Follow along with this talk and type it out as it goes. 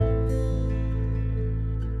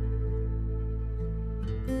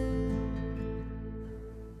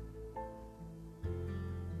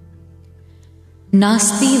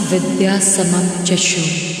नास्ति विद्या समम चक्षु,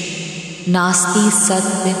 नास्ति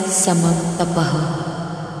सत्य समम तपः,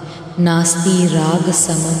 नास्ति राग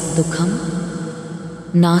समम दुखम,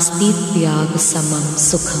 नास्ति त्याग समम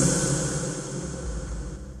सुखम.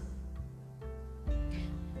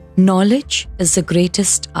 Knowledge is the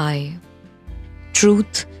greatest eye.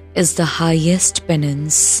 Truth is the highest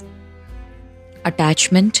penance.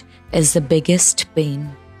 Attachment is the biggest pain.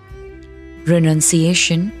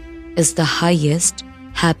 Renunciation is the highest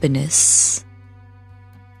happiness.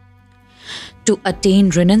 To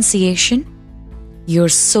attain renunciation, your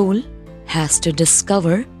soul has to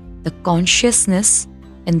discover the consciousness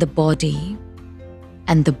in the body,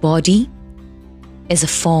 and the body is a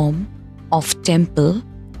form of temple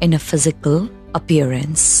in a physical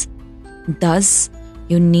appearance. Thus,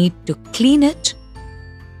 you need to clean it,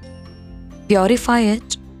 purify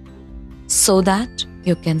it, so that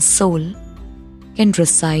your soul can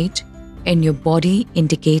reside in your body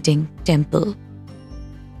indicating temple.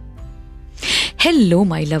 Hello,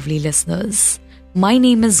 my lovely listeners. My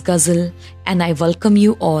name is Ghazal and I welcome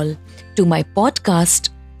you all to my podcast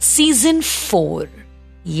Season 4.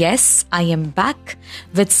 Yes, I am back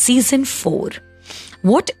with Season 4.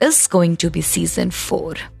 What is going to be Season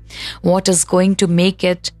 4? What is going to make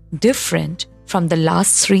it different from the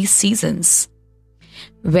last 3 seasons?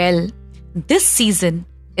 Well, this season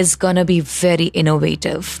is gonna be very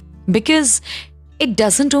innovative because it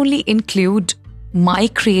doesn't only include my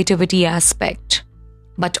creativity aspect,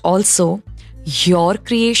 but also your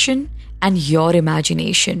creation and your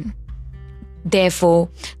imagination. Therefore,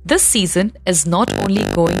 this season is not only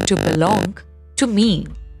going to belong to me,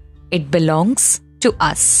 it belongs to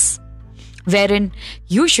us, wherein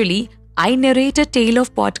usually I narrate a tale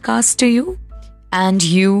of podcast to you and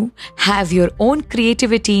you have your own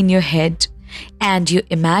creativity in your head and you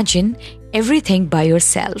imagine everything by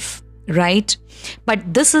yourself, right?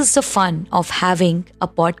 But this is the fun of having a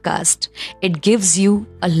podcast. It gives you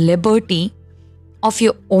a liberty of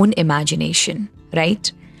your own imagination,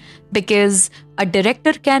 right? Because a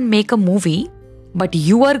director can make a movie, but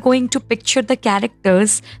you are going to picture the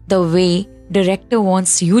characters the way director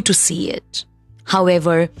wants you to see it.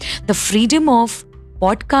 However, the freedom of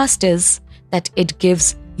podcast is that it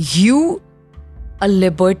gives you a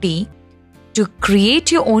liberty to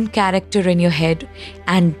create your own character in your head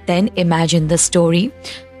and then imagine the story.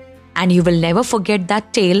 And you will never forget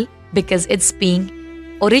that tale because it's being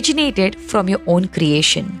originated from your own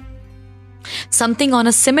creation. Something on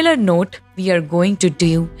a similar note we are going to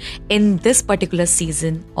do in this particular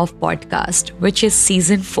season of podcast, which is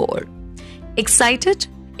Season 4. Excited?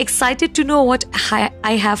 Excited to know what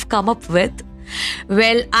I have come up with?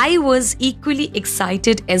 Well, I was equally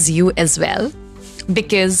excited as you as well,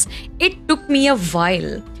 because it took me a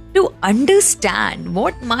while to understand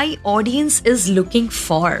what my audience is looking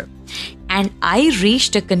for. And I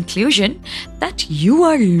reached a conclusion that you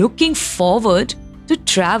are looking forward to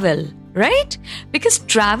travel, right? Because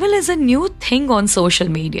travel is a new thing on social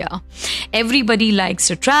media. Everybody likes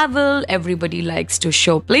to travel, everybody likes to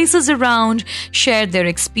show places around, share their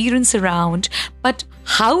experience around. But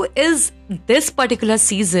how is this particular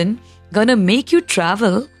season gonna make you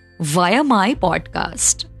travel via my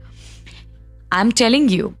podcast? I'm telling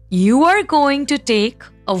you, you are going to take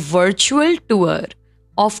a virtual tour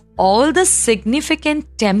of all the significant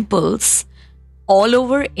temples all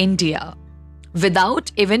over India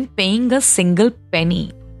without even paying a single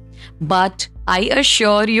penny. But I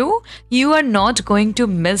assure you, you are not going to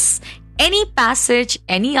miss any passage,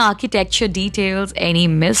 any architecture details, any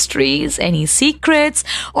mysteries, any secrets,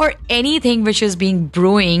 or anything which is being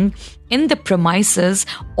brewing in the premises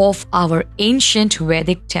of our ancient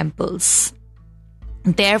Vedic temples.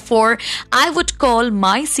 Therefore, I would call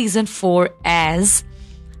my Season 4 as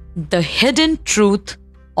the hidden truth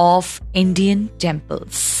of Indian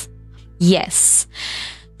temples. Yes,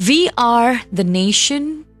 we are the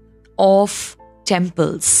nation of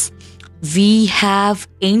temples. We have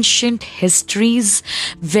ancient histories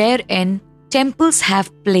wherein temples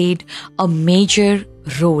have played a major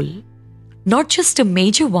role. Not just a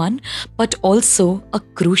major one, but also a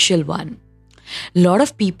crucial one. A lot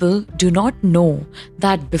of people do not know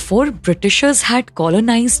that before Britishers had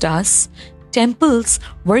colonized us, temples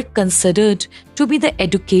were considered to be the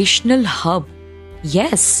educational hub.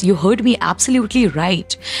 Yes, you heard me absolutely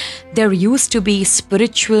right. There used to be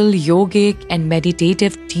spiritual, yogic, and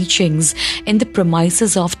meditative teachings in the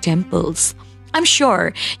premises of temples. I'm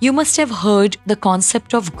sure you must have heard the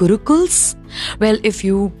concept of gurukuls. Well, if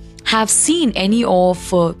you have seen any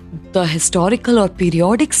of the historical or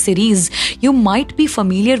periodic series, you might be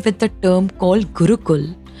familiar with the term called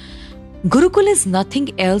Gurukul. Gurukul is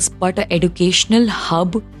nothing else but an educational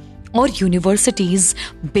hub or universities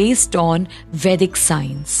based on Vedic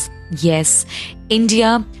science. Yes,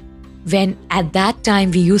 India, when at that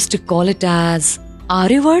time we used to call it as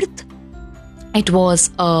Aryavart, it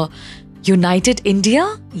was a united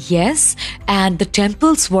India, yes, and the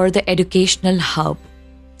temples were the educational hub.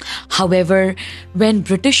 However, when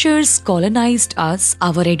Britishers colonized us,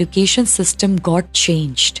 our education system got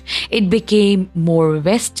changed. It became more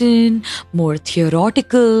Western, more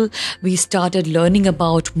theoretical. We started learning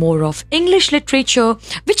about more of English literature,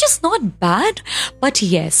 which is not bad, but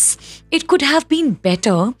yes, it could have been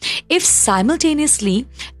better if simultaneously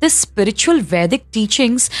the spiritual Vedic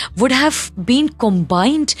teachings would have been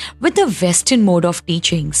combined with the Western mode of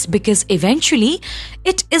teachings, because eventually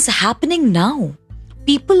it is happening now.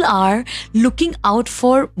 People are looking out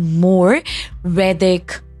for more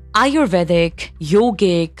Vedic, Ayurvedic,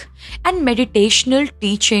 yogic, and meditational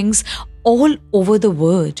teachings all over the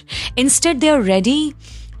world. Instead, they are ready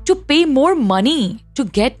to pay more money to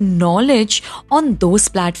get knowledge on those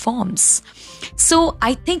platforms. So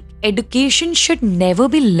I think education should never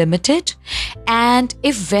be limited. And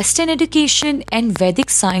if Western education and Vedic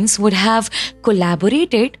science would have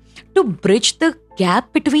collaborated to bridge the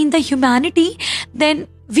gap between the humanity, then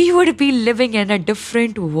we would be living in a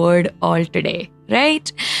different world all today,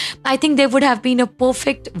 right? I think there would have been a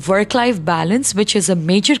perfect work-life balance, which is a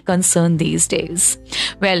major concern these days.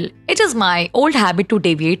 Well, it is my old habit to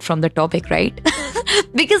deviate from the topic, right?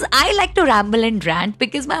 Because I like to ramble and rant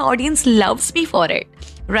because my audience loves me for it,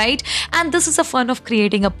 right? And this is the fun of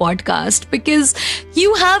creating a podcast, because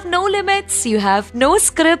you have no limits, you have no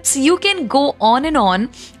scripts, you can go on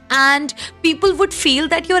and people would feel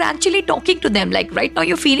that you're actually talking to them. Like right now,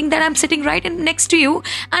 you're feeling that I'm sitting right next to you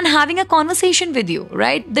and having a conversation with you,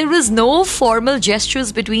 right? There is no formal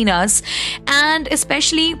gestures between us. And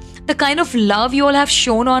especially the kind of love you all have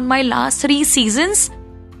shown on my last 3 seasons,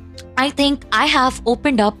 I think I have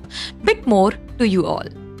opened up a bit more to you all.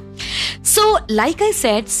 So, like I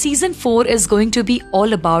said, season 4 is going to be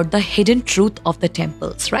all about the hidden truth of the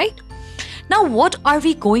temples, right? Now, what are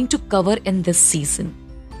we going to cover in this season?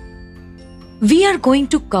 We are going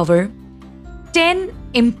to cover 10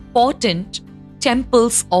 important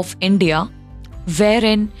temples of India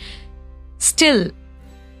wherein still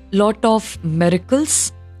lot of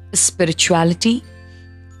miracles, spirituality,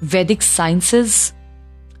 Vedic sciences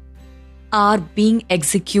are being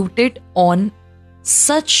executed on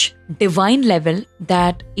such divine level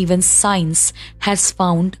that even science has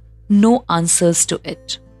found no answers to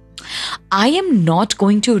it. I am not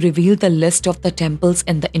going to reveal the list of the temples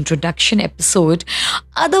in the introduction episode.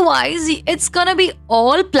 Otherwise, it's gonna be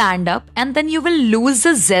all planned up and then you will lose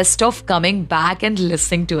the zest of coming back and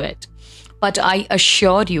listening to it. But I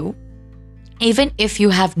assure you, even if you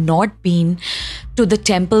have not been to the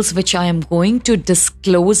temples which I am going to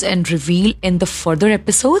disclose and reveal in the further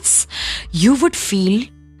episodes, you would feel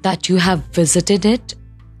that you have visited it,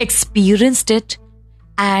 experienced it,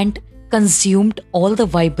 and consumed all the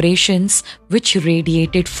vibrations which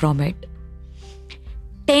radiated from it.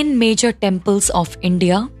 10 major temples of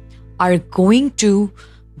India are going to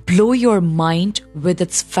blow your mind with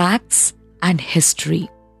its facts and history.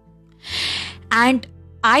 And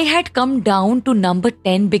I had come down to number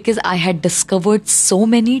 10 because I had discovered so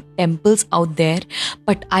many temples out there,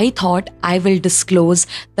 but I thought I will disclose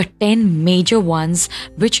the 10 major ones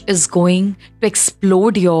which is going to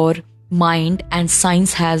explode your mind and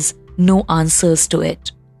science has no answers to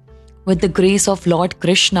it. With the grace of Lord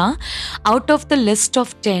Krishna, out of the list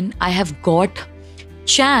of 10, I have got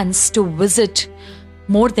chance to visit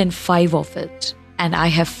more than 5 of it. And I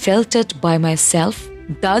have felt it by myself.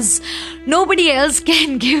 Thus, nobody else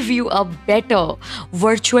can give you a better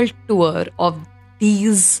virtual tour of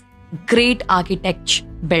these great architecture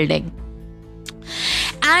building.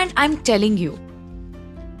 And I'm telling you,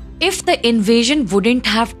 if the invasion wouldn't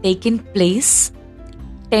have taken place,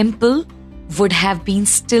 temple would have been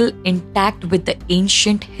still intact with the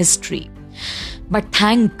ancient history. But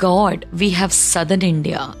thank God we have southern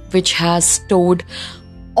India, which has stored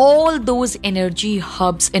all those energy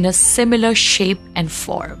hubs in a similar shape and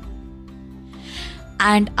form.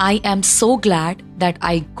 And I am so glad that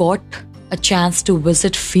I got a chance to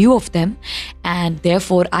visit few of them, and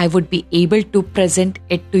therefore I would be able to present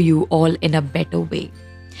it to you all in a better way.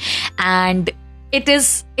 And it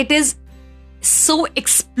is so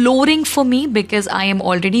exploring for me because I am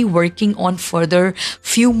already working on further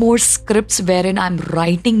few more scripts wherein I'm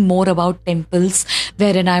writing more about temples,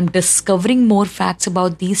 wherein I'm discovering more facts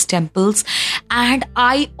about these temples. And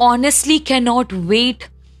I honestly cannot wait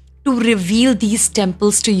to reveal these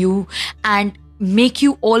temples to you and make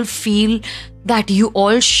you all feel that you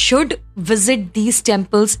all should visit these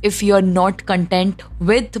temples if you're not content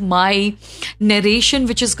with my narration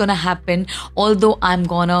which is gonna happen, although I'm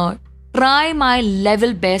gonna try my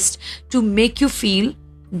level best to make you feel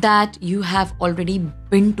that you have already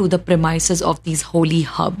been to the premises of these holy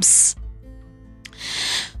hubs.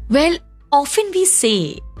 Well, often we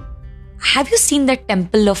say, have you seen the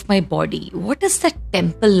temple of my body? What is the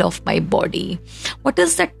temple of my body? What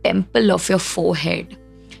is the temple of your forehead?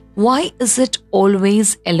 Why is it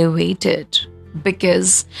always elevated?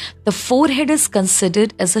 Because the forehead is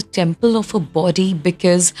considered as a temple of a body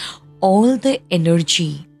because all the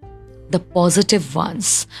energy, the positive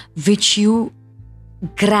ones, which you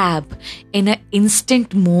grab in an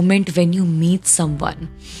instant moment when you meet someone,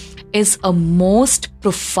 is a most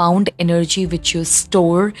profound energy which you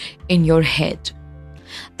store in your head.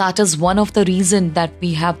 That is one of the reasons that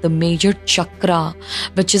we have the major chakra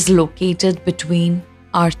which is located between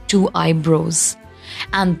our two eyebrows.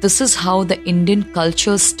 And this is how the Indian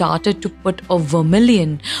culture started to put a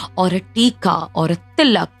vermilion or a tika or a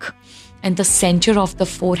tilak in the center of the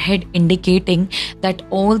forehead, indicating that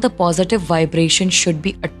all the positive vibrations should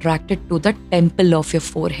be attracted to the temple of your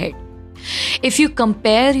forehead. If you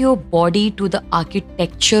compare your body to the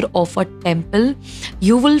architecture of a temple,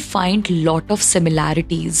 you will find lot of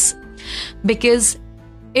similarities. Because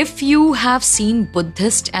if you have seen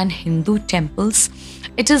Buddhist and Hindu temples,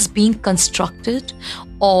 it is being constructed,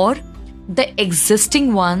 or the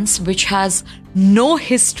existing ones which has no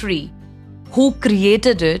history, who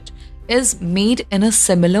created it, is made in a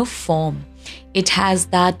similar form. It has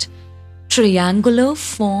that triangular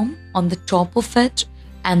form on the top of it,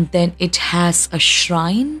 and then it has a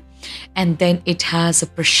shrine, and then it has a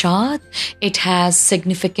prasad, it has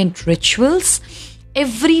significant rituals.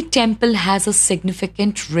 Every temple has a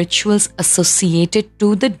significant rituals associated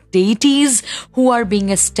to the deities who are being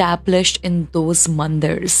established in those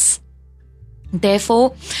mandirs.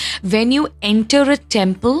 Therefore, when you enter a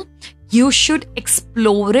temple, you should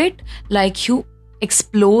explore it like you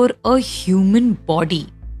explore a human body.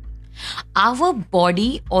 Our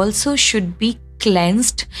body also should be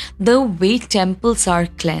cleansed the way temples are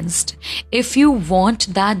cleansed. If you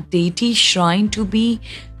want that deity shrine to be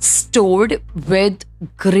stored with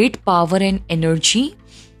great power and energy,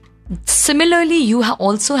 similarly you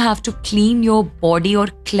also have to clean your body or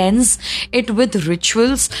cleanse it with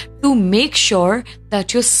rituals to make sure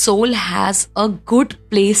that your soul has a good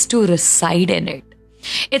place to reside in it.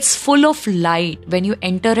 It's full of light. When you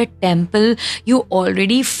enter a temple, you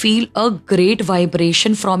already feel a great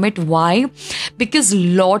vibration from it. Why? Because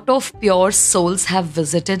lot of pure souls have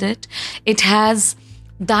visited it. It has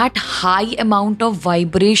that high amount of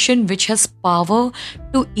vibration which has power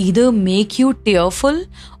to either make you tearful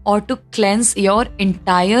or to cleanse your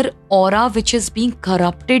entire aura, which is being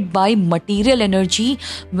corrupted by material energy,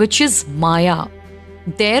 which is Maya.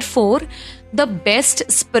 Therefore, the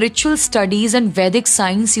best spiritual studies and Vedic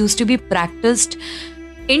science used to be practiced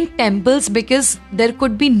in temples, because there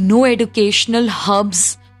could be no educational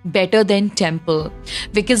hubs better than temple.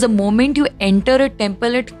 Because the moment you enter a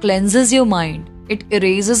temple, it cleanses your mind. It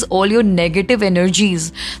erases all your negative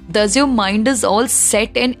energies. Thus, your mind is all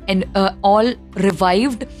set and all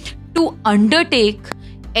revived to undertake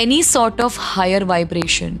any sort of higher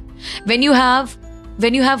vibration. When you have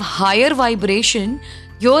higher vibration,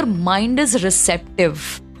 your mind is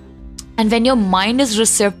receptive. And when your mind is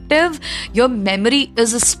receptive, your memory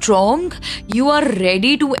is strong, you are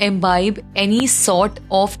ready to imbibe any sort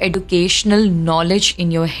of educational knowledge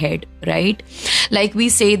in your head, right? Like we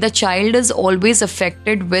say, the child is always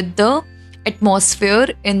affected with the atmosphere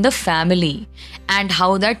in the family and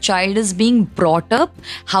how that child is being brought up,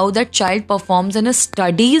 how that child performs in his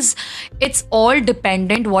studies. It's all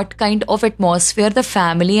dependent what kind of atmosphere the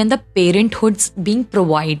family and the parenthood's being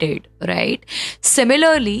provided, right?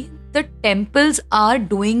 Similarly, the temples are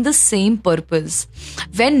doing the same purpose.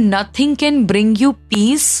 When nothing can bring you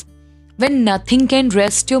peace, when nothing can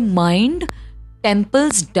rest your mind,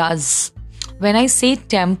 temples does. When I say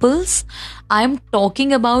temples, I'm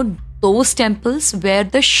talking about those temples where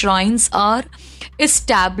the shrines are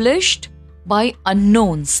established by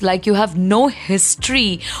unknowns, like you have no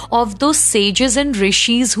history of those sages and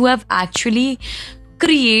rishis who have actually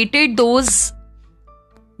created those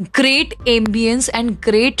great ambience and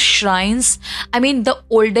great shrines. I mean, the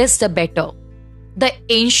oldest the better, the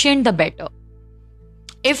ancient the better.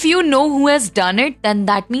 If you know who has done it, then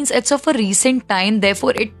that means it's of a recent time.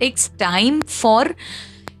 Therefore, it takes time for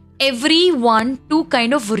everyone to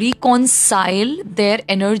kind of reconcile their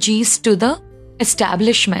energies to the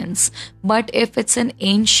establishments. But if it's an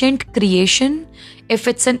ancient creation, if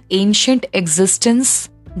it's an ancient existence,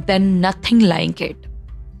 then nothing like it.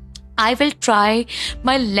 I will try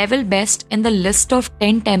my level best in the list of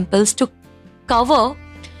 10 temples to cover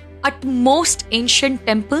at most ancient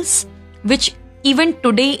temples, which even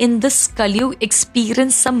today in this Kaliyug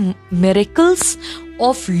experience some miracles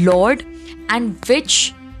of Lord, and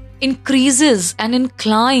which increases and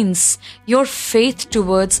inclines your faith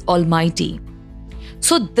towards Almighty.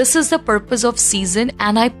 So this is the purpose of season,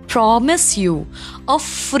 and I promise you a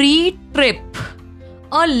free trip,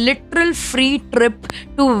 a literal free trip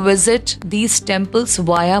to visit these temples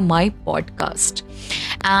via my podcast.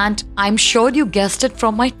 And I'm sure you guessed it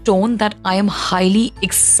from my tone that I am highly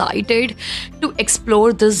excited to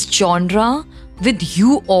explore this genre with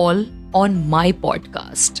you all on my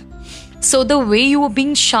podcast. So the way you have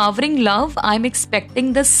been showering love, I'm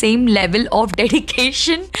expecting the same level of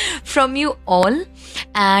dedication from you all.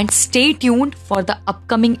 And stay tuned for the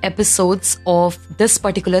upcoming episodes of this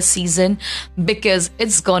particular season, because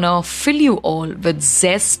it's gonna fill you all with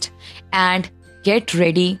zest, and get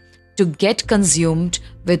ready to get consumed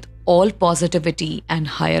with all positivity and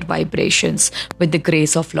higher vibrations with the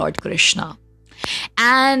grace of Lord Krishna.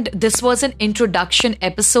 And this was an introduction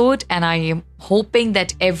episode, and I am hoping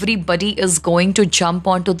that everybody is going to jump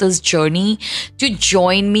onto this journey to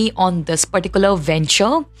join me on this particular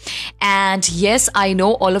venture. And yes, I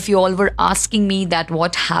know all of you all were asking me that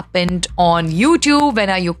what happened on YouTube,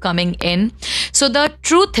 when are you coming in? So the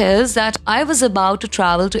truth is that I was about to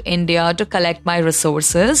travel to India to collect my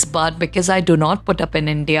resources, but because I do not put up in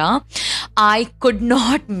India, I could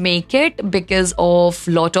not make it because of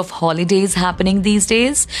lot of holidays happening these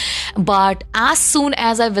days. But as soon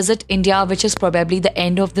as I visit India, which is probably the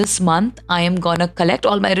end of this month, I am gonna collect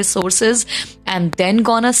all my resources and then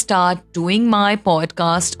gonna start doing my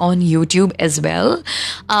podcast on YouTube as well.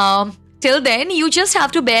 Till then, you just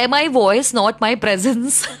have to bear my voice, not my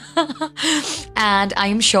presence. And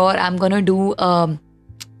I'm sure I'm gonna do a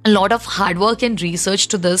lot of hard work and research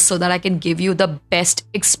to this so that I can give you the best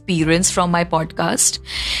experience from my podcast.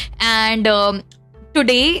 And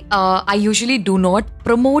today, I usually do not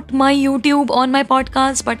promote my YouTube on my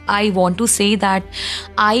podcast, but I want to say that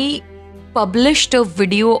I published a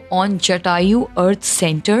video on Jatayu Earth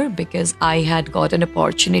Center because I had got an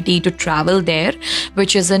opportunity to travel there,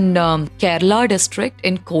 which is in Kerala district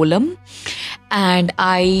in Kollam. And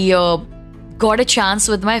I got a chance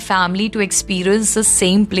with my family to experience the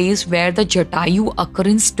same place where the Jatayu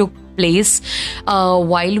occurrence took place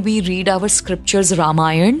while we read our scriptures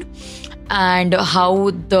Ramayana, and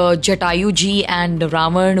how the Jatayu ji and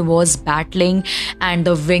Ravan was battling and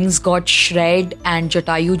the wings got shred and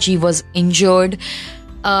Jatayu ji was injured.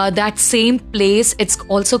 That same place, it's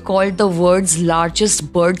also called the world's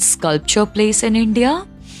largest bird sculpture place in India.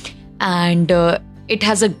 And it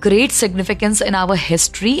has a great significance in our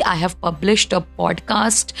history. I have published a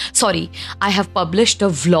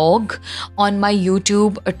vlog on my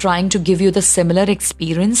YouTube trying to give you the similar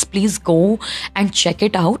experience. Please go and check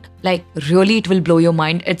it out. Like, really, it will blow your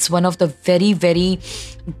mind. It's one of the very, very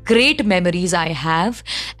great memories I have.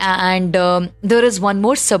 And there is one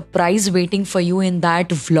more surprise waiting for you in that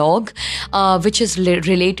vlog, which is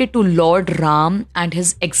related to Lord Ram and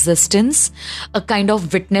his existence, a kind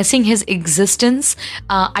of witnessing his existence.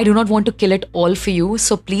 I do not want to kill it all for you,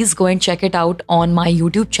 so please go and check it out on my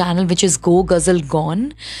YouTube channel, which is Go Ghazal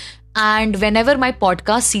Gone. And whenever my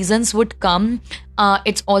podcast seasons would come,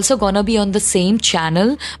 it's also gonna be on the same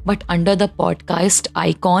channel, but under the podcast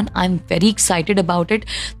icon. I'm very excited about it.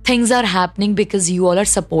 Things are happening because you all are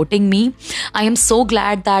supporting me. I am so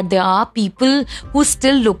glad that there are people who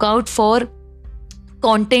still look out for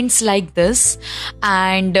contents like this.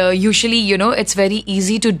 And usually, it's very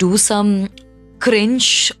easy to do some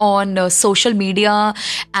cringe on social media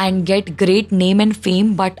and get great name and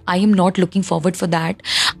fame, but I am not looking forward for that.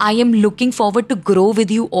 I am looking forward to grow with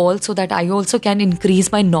you all so that I also can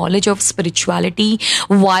increase my knowledge of spirituality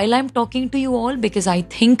while I'm talking to you all, because I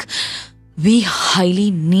think we highly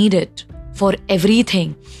need it for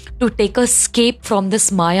everything. To take a escape from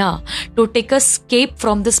this Maya, to take a escape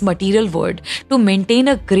from this material world, to maintain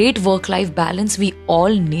a great work-life balance, we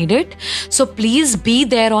all need it. So please be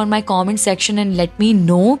there on my comment section and let me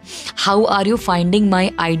know how are you finding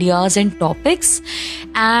my ideas and topics.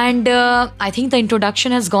 And I think the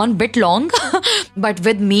introduction has gone a bit long, but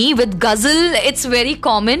with me, with Ghazal, it's very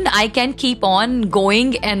common. I can keep on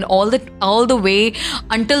going and all the way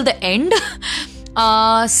until the end.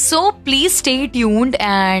 So please stay tuned,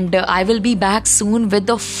 and I will be back soon with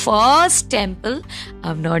the first temple.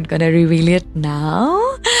 I'm not gonna reveal it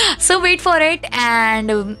now, so wait for it.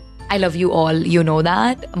 And I love you all. You know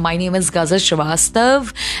that. My name is Ghazal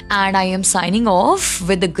Srivastav, and I am signing off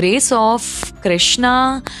with the grace of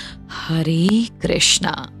Krishna. Hare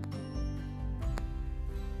Krishna.